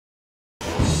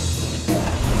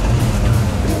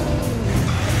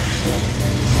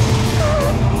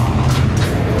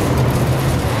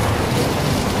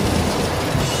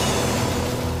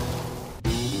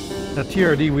At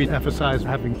TRD, we emphasize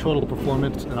having total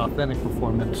performance and authentic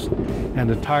performance, and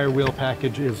the tire wheel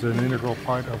package is an integral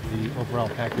part of the overall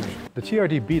package. The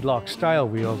TRD beadlock style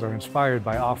wheels are inspired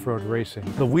by off-road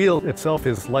racing. The wheel itself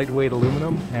is lightweight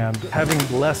aluminum, and having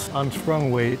less unsprung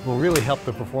weight will really help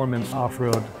the performance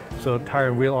off-road, so tire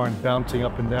and wheel aren't bouncing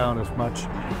up and down as much.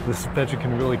 The suspension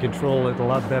can really control it a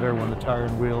lot better when the tire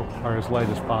and wheel are as light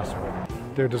as possible.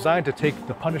 They're designed to take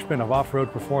the punishment of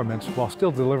off-road performance while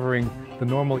still delivering the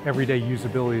normal everyday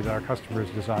usability that our customers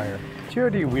desire.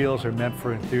 TRD wheels are meant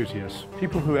for enthusiasts,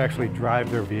 people who actually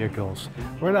drive their vehicles.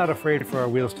 We're not afraid for our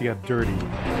wheels to get dirty. We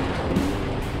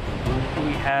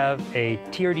have a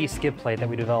TRD skid plate that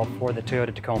we developed for the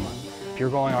Toyota Tacoma. If you're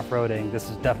going off-roading, this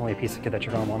is definitely a piece of kit that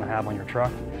you're going to want to have on your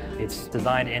truck. It's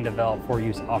designed and developed for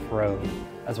use off-road,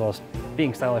 as well as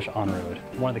being stylish on-road.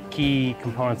 One of the key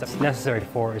components that's necessary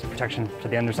for is protection to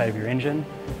the underside of your engine.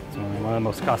 It's one of the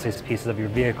most costliest pieces of your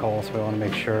vehicle, so we want to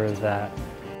make sure that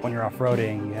when you're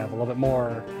off-roading, you have a little bit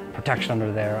more protection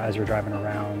under there as you're driving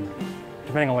around,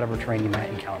 depending on whatever terrain you might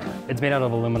encounter. It's made out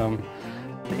of aluminum.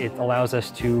 It allows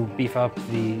us to beef up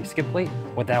the skid plate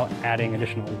without adding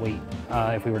additional weight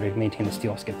if we were to maintain the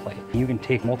steel skid plate. You can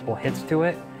take multiple hits to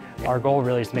it. Our goal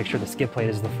really is to make sure the skid plate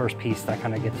is the first piece that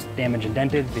kind of gets damaged and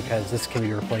dented, because this can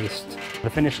be replaced. The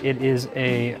finish, it is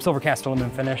a silver cast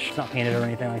aluminum finish. It's not painted or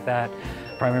anything like that,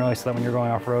 primarily so that when you're going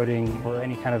off-roading or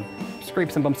any kind of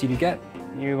scrapes and bumps you do get,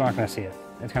 you aren't going to see it.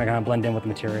 It's going to kind of blend in with the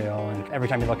material, and every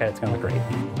time you look at it, it's going to look great.